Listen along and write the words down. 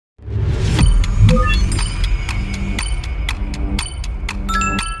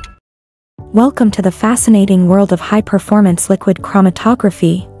Welcome to the fascinating world of high-performance liquid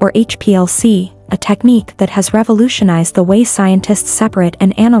chromatography, or HPLC, a technique that has revolutionized the way scientists separate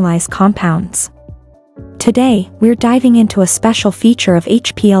and analyze compounds. Today, we're diving into a special feature of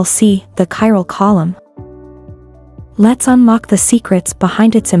HPLC, the chiral column. Let's unlock the secrets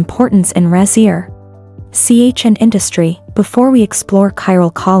behind its importance in research and industry. Before we explore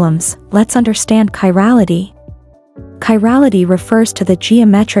chiral columns, let's understand chirality. Chirality refers to the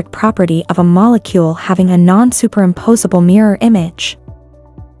geometric property of a molecule having a non-superimposable mirror image.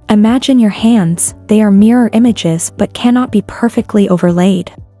 Imagine your hands; they are mirror images but cannot be perfectly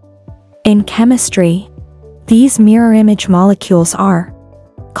overlaid. In chemistry, these mirror image molecules are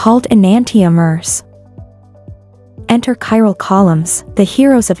called enantiomers. Enter chiral columns, the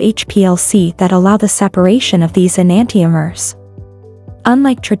heroes of HPLC that allow the separation of these enantiomers.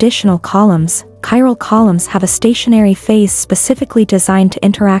 Unlike traditional columns, chiral columns have a stationary phase specifically designed to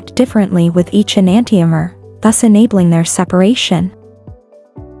interact differently with each enantiomer, thus enabling their separation.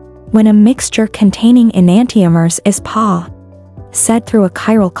 When a mixture containing enantiomers is passed through a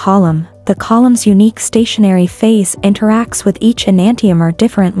chiral column, the column's unique stationary phase interacts with each enantiomer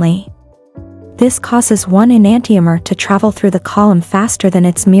differently. This causes one enantiomer to travel through the column faster than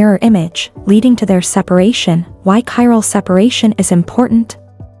its mirror image, leading to their separation. Why chiral separation is important?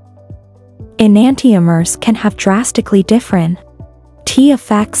 Enantiomers can have drastically different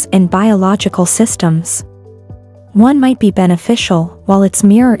effects in biological systems. One might be beneficial, while its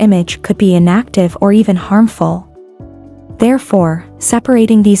mirror image could be inactive or even harmful. Therefore,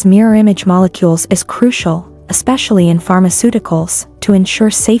 separating these mirror image molecules is crucial, especially in pharmaceuticals, to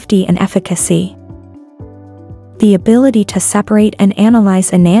ensure safety and efficacy. The ability to separate and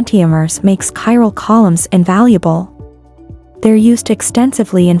analyze enantiomers makes chiral columns invaluable. They're used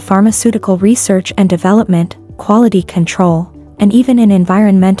extensively in pharmaceutical research and development, quality control, and even in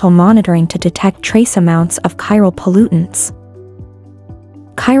environmental monitoring to detect trace amounts of chiral pollutants.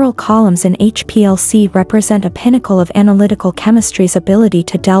 Chiral columns in HPLC represent a pinnacle of analytical chemistry's ability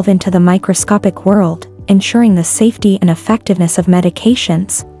to delve into the microscopic world, ensuring the safety and effectiveness of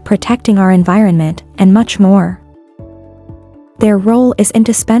medications, protecting our environment, and much more. Their role is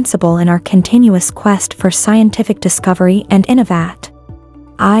indispensable in our continuous quest for scientific discovery and innovation.